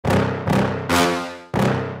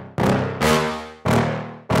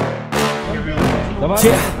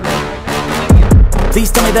Yeah.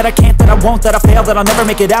 Please tell me that I can't, that I won't, that I fail, that I'll never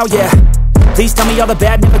make it out, yeah. Please tell me all the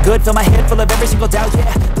bad, never good, fill my head full of every single doubt,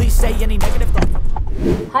 yeah. Please say any negative thought.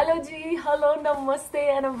 Hello G, hello, namaste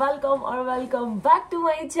and welcome back to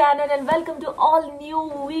my channel and welcome to all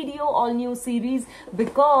new video, all new series,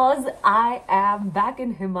 because I am back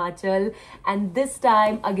in Himachal and this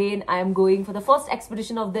time again I am going for the first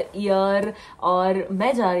expedition of the year और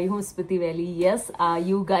मैं जा रही हूँ Spiti Valley. Yes,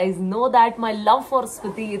 you guys know that my love for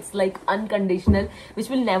Spiti, it's like unconditional, which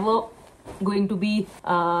will never going to be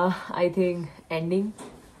I think ending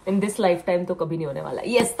in this life time, तो कभी नहीं होने वाला.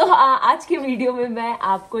 यस, तो आज के वीडियो में मैं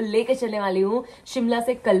आपको लेके चलने वाली हूँ शिमला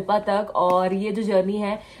से कल्पा तक, और ये जो जर्नी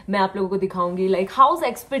है मैं आप लोगों को दिखाऊंगी like house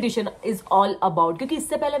expedition is all about. क्योंकि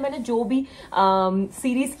इससे पहले मैंने जो भी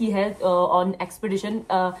सीरीज की है ऑन एक्सपीडिशन,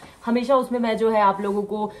 हमेशा उसमें मैं जो है आप लोगों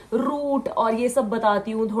को रूट और ये सब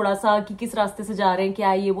बताती हूँ थोड़ा सा कि किस रास्ते से जा रहे हैं, क्या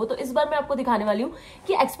है ये वो. तो इस बार मैं आपको दिखाने वाली हूँ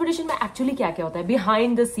कि एक्सपीडिशन में एक्चुअली क्या क्या होता है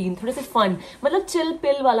बिहाइंड द सीन, थोड़े से फन, मतलब चिल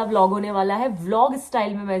पिल वाला व्लॉग होने वाला है. व्लॉग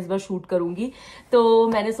स्टाइल में मैं इस बार शूट करूंगी, तो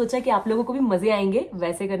मैंने सोचा कि आप लोगों को भी मजे आएंगे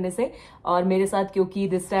वैसे करने से, और मेरे साथ क्योंकि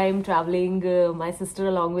this time travelling my sister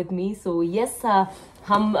along with me. So yes,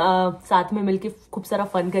 हम साथ में मिलके खूब सारा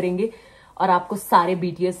फन करेंगे और आपको सारे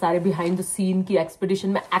बीटीएस, सारे बिहाइंड द सीन की एक्सपीडिशन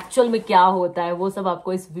में एक्चुअल में क्या होता है वो सब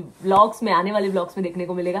आपको इस व्लॉग्स में, आने वाले व्लॉग्स में देखने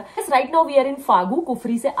को मिलेगा. Right now we are in Phagu.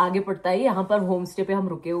 Kufri से आगे पड़ता है, यहाँ पर होम स्टे पे हम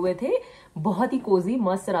रुके हुए थे. बहुत ही कोजी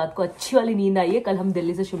मस्त, रात को अच्छी वाली नींद आई है. कल हम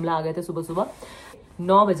दिल्ली से शिमला आ गए थे सुबह सुबह.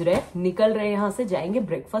 9 बज रहे हैं, निकल रहे हैं यहाँ से, जाएंगे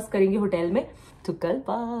ब्रेकफास्ट करेंगे होटल में. तो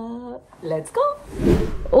Kalpa, let's go.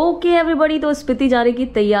 Okay everybody, तो स्पीति जाने की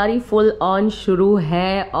तैयारी फुल ऑन शुरू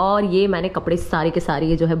है, और ये मैंने कपड़े सारे के सारे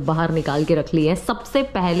ये जो है बाहर निकाल के रख लिए हैं. सबसे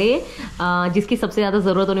पहले जिसकी सबसे ज्यादा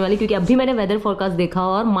जरूरत होने वाली, क्योंकि अभी मैंने वेदर फोरकास्ट देखा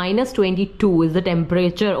और -22 is the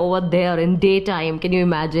temperature over there in day time. Can you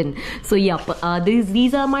imagine? So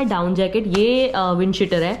these are my down jacket. ये विंड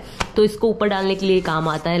शीटर है, तो इसको ऊपर डालने के लिए काम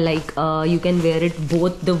आता है. Like you can wear it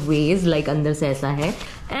both the ways, like अंदर से ऐसा है.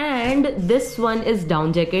 And this one is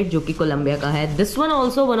down jacket जो कि कोलंबिया का है. This one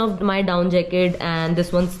also one of my down jacket, and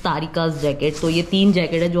this one तारिकाज jacket. तो ये 3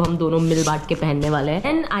 जैकेट है जो हम दोनों मिल बांट के पहनने वाले हैं.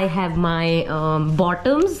 And I have my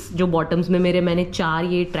bottoms, जो बॉटम्स में मैंने 4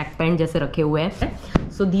 ये ट्रैक पैंट जैसे रखे हुए हैं.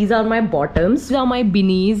 So these are my bottoms, are my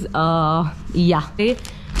बिनीज. या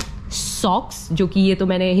सॉक्स, जो कि ये तो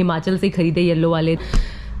मैंने हिमाचल से खरीदे, येलो वाले.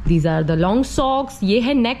 These are the long socks. ये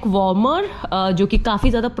है नेक वार्मर, जो कि काफ़ी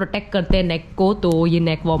ज़्यादा प्रोटेक्ट करते हैं नेक को, तो ये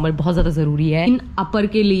नेक वार्मर बहुत ज़्यादा ज़रूरी है. इन अपर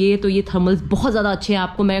के लिए तो ये थर्मल्स बहुत ज़्यादा अच्छे हैं.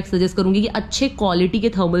 आपको मैं सजेस्ट करूँगी कि अच्छे क्वालिटी के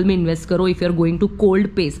थर्मल में इन्वेस्ट करो if you are going to cold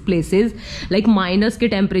places. Like minus के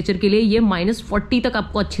टेम्परेचर के लिए ये -40 तक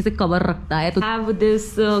आपको अच्छे से कवर रखता है. तो हैव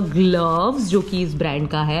दिस ग्लव्स, जो कि इस ब्रांड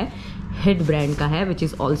का है, हेड ब्रांड का है, which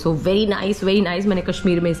is also very nice, very nice. मैंने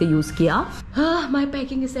कश्मीर में इसे यूज किया. माई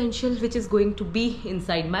packing essential which is going to be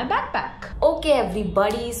inside my backpack. Okay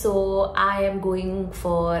everybody, so I am going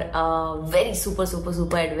for a very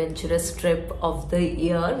super adventurous trip of the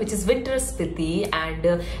year, which is winter Spiti. And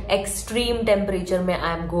extreme temperature में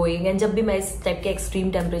I am going. And जब भी मैं इस type के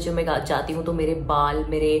extreme temperature में जाती हूँ तो मेरे बाल,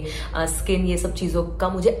 मेरे स्किन, ये सब चीजों का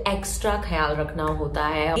मुझे एक्स्ट्रा ख्याल रखना होता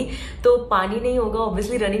है. तो पानी नहीं होगा,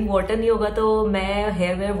 ऑब्वियसली रनिंग वाटर नहीं होगा, तो मैं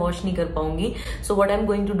हेयर वेयर वॉश नहीं कर पाऊंगी. So what I am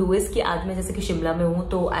going to do is कि आज मैं जैसे कि शिमला में हूँ,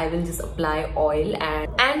 तो I will just apply oil.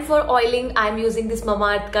 And for oiling I am using this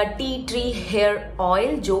Mamaearth का टी ट्री हेयर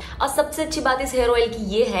ऑयल. जो और सबसे अच्छी बात इस हेयर ऑयल की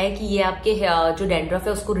ये है कि ये आपके जो डैंड्रफ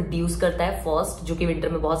है उसको रिड्यूस करता है. फर्स्ट, जो कि विंटर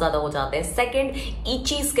में बहुत ज्यादा हो जाते हैं. सेकेंड,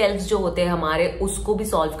 इची स्कैल्प्स जो होते हैं हमारे, उसको भी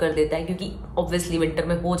सॉल्व कर देता है, क्योंकि ऑब्वियसली विंटर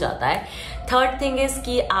में हो जाता है. थर्ड थिंग इज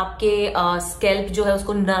कि आपके स्कैल्प जो है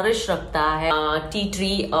उसको नरिश रखता है. Tea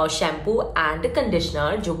tree shampoo and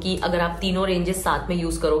conditioner, जो कि अगर आप तीनों रेंजेस साथ में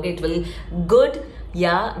यूज करोगे, इट विल गुड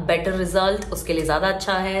या बेटर रिजल्ट, उसके लिए ज्यादा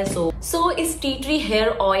अच्छा है. सो इस tea tree hair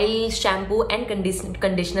oil, shampoo and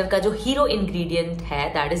conditioner का जो हीरो इंग्रेडिएंट है,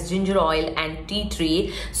 that is ginger oil and tea tree.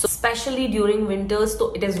 So specially during winters,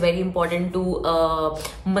 तो it is very important to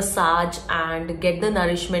massage and get the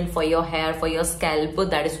nourishment for your hair, for your scalp.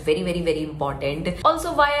 That is very very very important.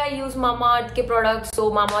 Also why I use Mamaearth के products.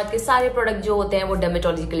 सो Mamaearth के सारे product जो होते हैं वो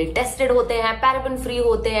dermatologically tested होते हैं, paraben free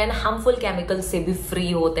होते हैं, एंड हार्मफुल केमिकल से भी फ्री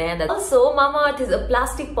होते हैं. Also Mamaearth is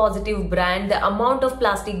plastic positive brand. The amount of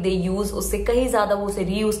plastic they use, उससे कहीं ज्यादा वो उसे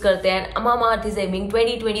रीयूज करते हैं. मामाअर्थ इज एमिंग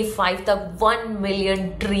 2025 तक 1 million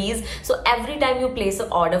trees. So every time you place a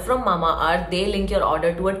order from Mamaearth, they link your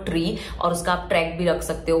order to a tree, और उसका आप ट्रैक भी रख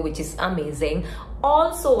सकते हो, which is amazing.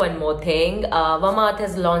 Also, one more thing, Mamaearth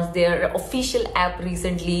has launched their official app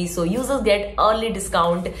recently, so users get early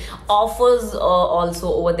discount offers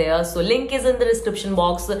also over there. So link is in the description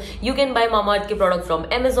box. You can buy Mamaearth ke product from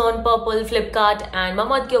Amazon, Purple, Flipkart and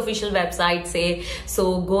Mamaearth ke official website say.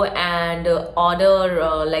 So go and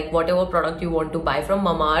order like whatever product you want to buy from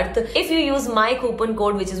Mamaearth. If you use my coupon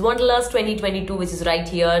code, which is Wanderlust 2022, which is right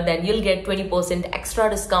here, then you'll get 20% extra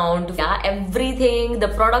discount. Yeah, everything, the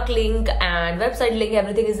product link and website link,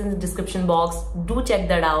 everything is in the description box. Do check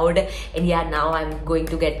that out. And yeah, now I'm going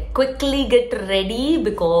to quickly get ready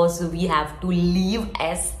because we have to leave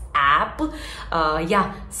as app.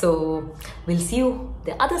 Yeah, so we'll see you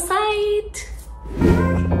the other side.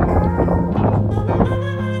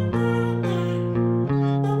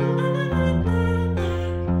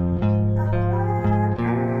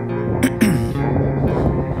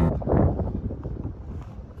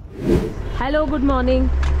 Hello, good morning.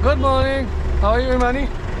 Good morning. How are you, Imani?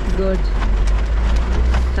 Good.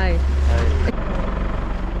 Hi. Hi.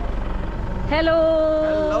 Hello.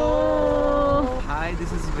 Hello. Hi,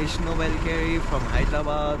 this is Vishnu Belkeri from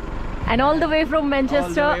Hyderabad. And all the way from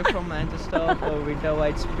Manchester. All the way from Manchester for Winter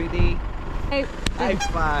White Spiti. Hey. High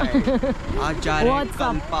five. Ajare What's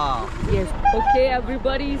up? Kalpa. Yes. Okay,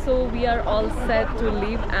 everybody. So we are all set to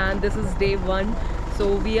leave, and this is day 1.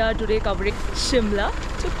 So we are today covering Shimla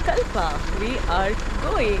to Kalpa. We are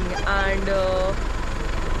going, and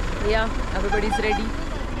yeah, everybody's ready.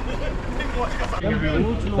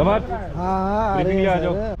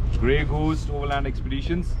 GreyGhost overland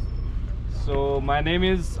expeditions. So my name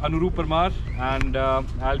is Anurup Parmar, and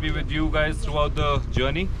I'll be with you guys throughout the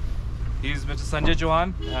journey. He's Mr. Sanjay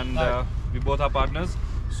Chauhan, and we both are partners.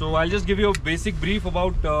 So I'll just give you a basic brief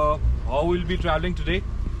about how we'll be traveling today.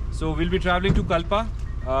 So we'll be traveling to Kalpa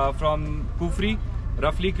from Kufri.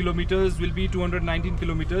 Roughly kilometers will be 219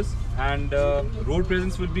 kilometers, and road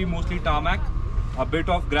presence will be mostly tarmac, a bit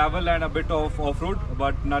of gravel and a bit of off-road,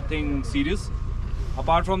 but nothing serious.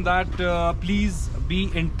 Apart from that, please be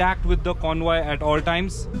intact with the convoy at all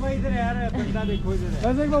times.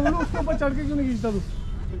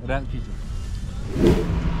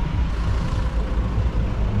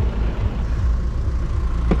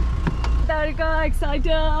 Tarika,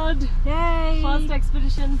 excited! Yay! First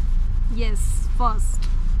expedition. Yes, first.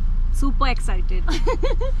 Super excited.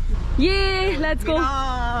 Yay! Let's go!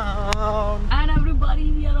 And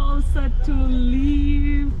everybody, we are all set to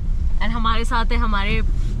leave. And हमारे साथ है हमारे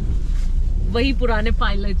वही पुराने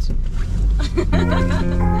pilot.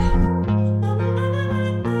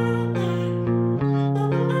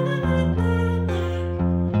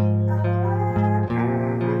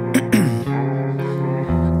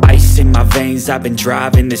 In my veins, I've been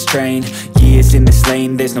driving this train. Years in this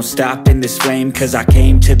lane, there's no stopping this flame. Cause I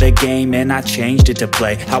came to the game and I changed it to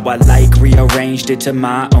play how I like, rearranged it to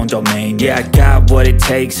my own domain. Yeah, I got what it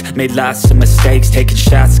takes, made lots of mistakes, taking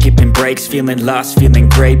shots, skipping breaks, feeling lost, feeling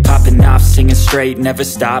great, popping off, singing straight, never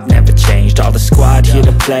stopped, never changed. All the squad here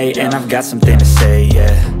to play, and I've got something to say,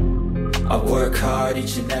 yeah. I work hard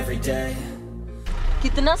each and every day.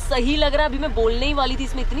 कितना सही लग रहा है. अभी मैं बोलने ही वाली थी,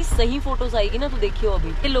 इसमें इतनी सही फोटोज आएगी ना, तो देखियो अभी.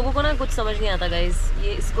 ये लोगों को ना कुछ समझ नहीं आता गाइस.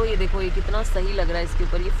 ये इसको ये देखो, ये कितना सही लग रहा है इसके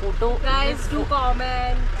ऊपर ये फोटो. Guys, do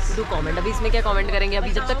comment. अभी इसमें क्या कमेंट करेंगे? अभी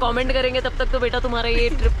जब तक कमेंट करेंगे तब तक तो बेटा तुम्हारा ये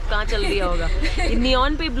ट्रिप कहाँ चल रहा होगा.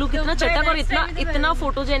 नियॉन पे ब्लू कितना चटक और इतना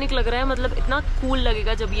फोटोजेनिक लग रहा है. मतलब इतना कूल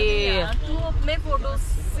लगेगा जब ये. तू अपने फोटोज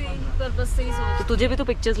से पर्पस से ही सोच. तो तुझे भी तो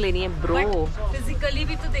पिक्चर्स लेनी है ब्रो. फिजिकली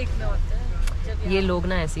भी तो देखना होता है. ये लोग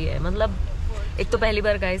ना ऐसी है. मतलब एक तो पहली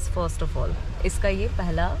बार गाइस, फर्स्ट ऑफ ऑल इसका ये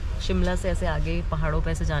पहला शिमला से ऐसे आगे पहाड़ों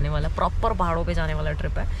पे ऐसे जाने वाला, प्रॉपर पहाड़ों पे जाने वाला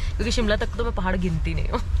ट्रिप है. क्योंकि शिमला तक तो मैं पहाड़ गिनती नहीं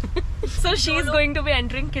हूँ. So she is going to be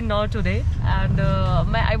entering Kinnaur today, and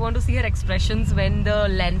I want to C her expressions when the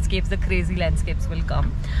landscapes, the crazy landscapes will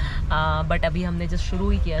come. But अभी हमने जस्ट शुरू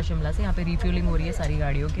ही किया शिमला से. यहाँ पे रिफ्यूलिंग हो रही है, सारी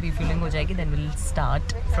गाड़ियों की रिफ्यूलिंग हो जाएगी, then will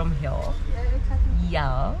start from here.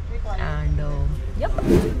 या and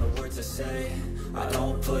I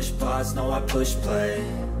don't push pause, no I push play.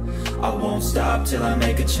 I won't stop till I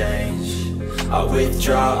make a change. I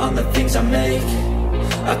withdraw on the things I make.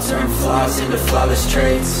 I turn flaws into flawless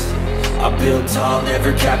traits. I build tall,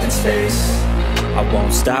 never capped in space. I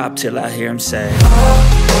won't stop till I hear him say, oh,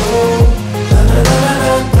 oh, la la la la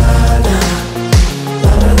la la,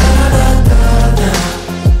 la la la la la la,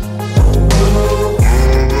 oh, oh.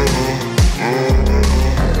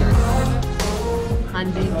 हाँ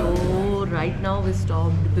जी, तो right now we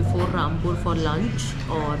stopped before Rampur for lunch.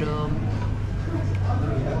 और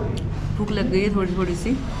भूख लग गई है थोड़ी थोड़ी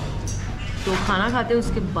सी, तो खाना खाते हैं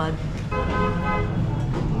उसके बाद.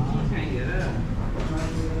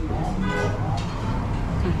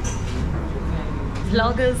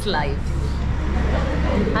 Vloggers life.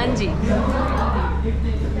 हाँ जी,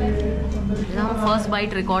 हम फर्स्ट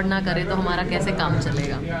बाइट रिकॉर्ड ना करें तो हमारा कैसे काम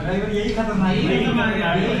चलेगा।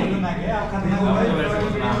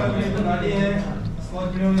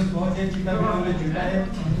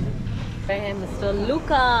 है मिस्टर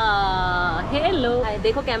लुका। हेलो,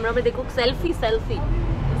 देखो कैमरा में देखो, selfie selfie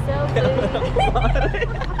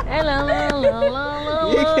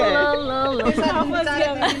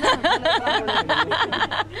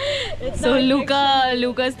So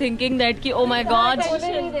Luca is thinking that कि oh my god,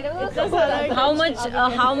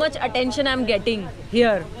 how much attention I'm getting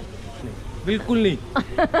here. बिल्कुल नहीं।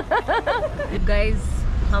 Guys,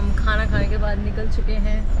 हम खाना खाने के बाद निकल चुके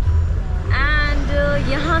हैं एंड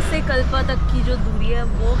यहाँ से कल्पा तक की जो दूरी है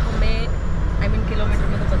वो हमें किलोमीटर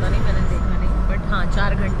में तो पता नहीं, मैंने देखा नहीं, बट हाँ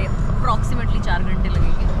 4 घंटे अप्रॉक्सीमेटली 4 घंटे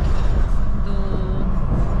लगेंगे। तो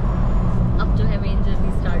अब जो है मेन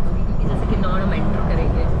जर्नी स्टार्ट होगी, क्योंकि जैसे कि नॉर्थ हम एंटर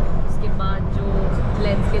करेंगे उसके बाद जो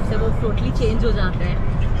लैंडस्केप्स है वो टोटली चेंज हो जाते हैं।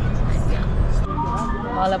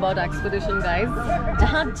 ऑल अबाउट एक्सपीडिशन गाइज,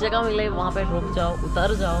 जहाँ जगह मिले वहाँ पे रुक जाओ, उतर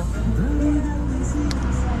जाओ।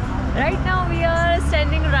 Right now we are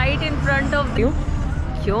standing right in front of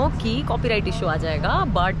क्योंकि कॉपीराइट इशू आ जाएगा,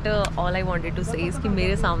 but all I wanted to से इज कि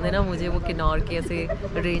मेरे सामने ना मुझे वो किन्नौर की ऐसे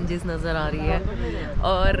रेंजेस नज़र आ रही है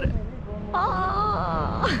और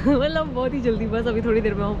मतलब बहुत ही जल्दी, बस अभी थोड़ी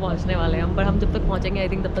देर में हम पहुंचने वाले हैं। पर हम जब तक पहुंचेंगे आई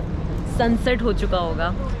थिंक तब तक सनसेट हो चुका होगा।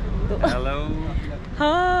 तो Hello.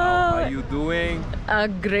 How are you doing?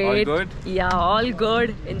 Great. All good? Yeah, all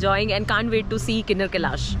good. Enjoying and can't wait to see Kinnar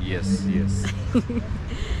Kailash. Yes, yes.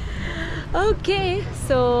 Okay,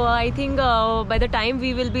 so I think by the time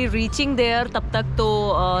we will be reaching there, तब तक तो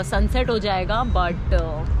sunset हो जाएगा, but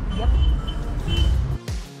yep.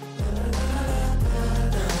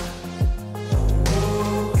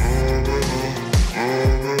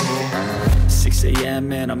 6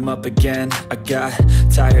 a.m. and I'm up again. I got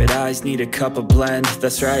tired eyes, need a cup of blend.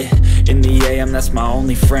 That's right, in the AM, that's my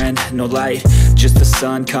only friend. No light, just the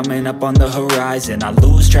sun coming up on the horizon. I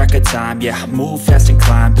lose track of time, yeah, I move fast and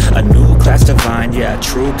climb a new class divine, yeah,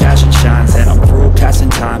 true passion shines. And I'm through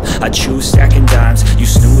passing time, I choose stacking dimes. You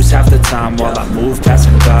snooze half the time while I move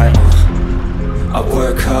passing by. I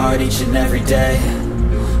work hard each and every day,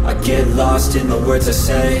 I get lost in the words I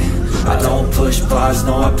say. I don't push pause,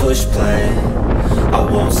 no, I push play. I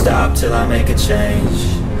won't stop till I make a change.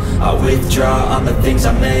 I withdraw on the things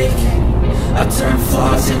I make. I turn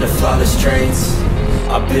flaws into flawless traits.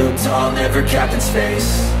 I build tall, never capped in space.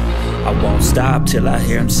 I won't stop till I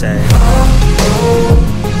hear him say, oh, oh,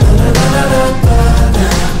 la la la la la la.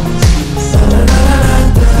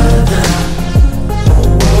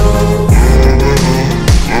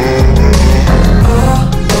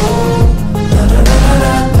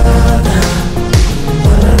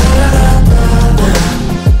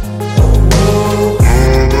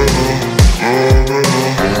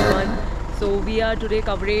 Today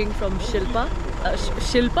covering from Shilpa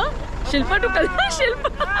to Kalpa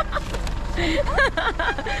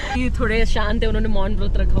ये थोड़े शांत है, उन्होंने मौन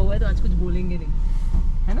व्रत रखा हुआ है तो आज कुछ बोलेंगे नहीं,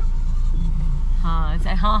 है ना?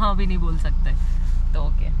 हाँ भी नहीं बोल सकते, तो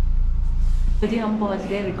ओके। तो जी हम पहुंच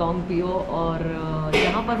गए रिकांगपियो और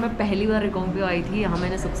यहाँ पर मैं पहली बार रिकांगपियो आई थी। यहाँ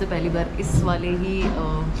मैंने सबसे पहली बार इस वाले ही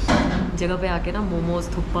जगह पे आके ना मोमोज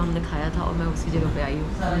थुप्पा हमने खाया था और मैं उसी जगह पे आई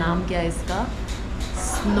हूँ। नाम क्या है इसका?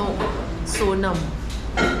 सोनम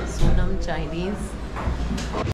चाइनीज़।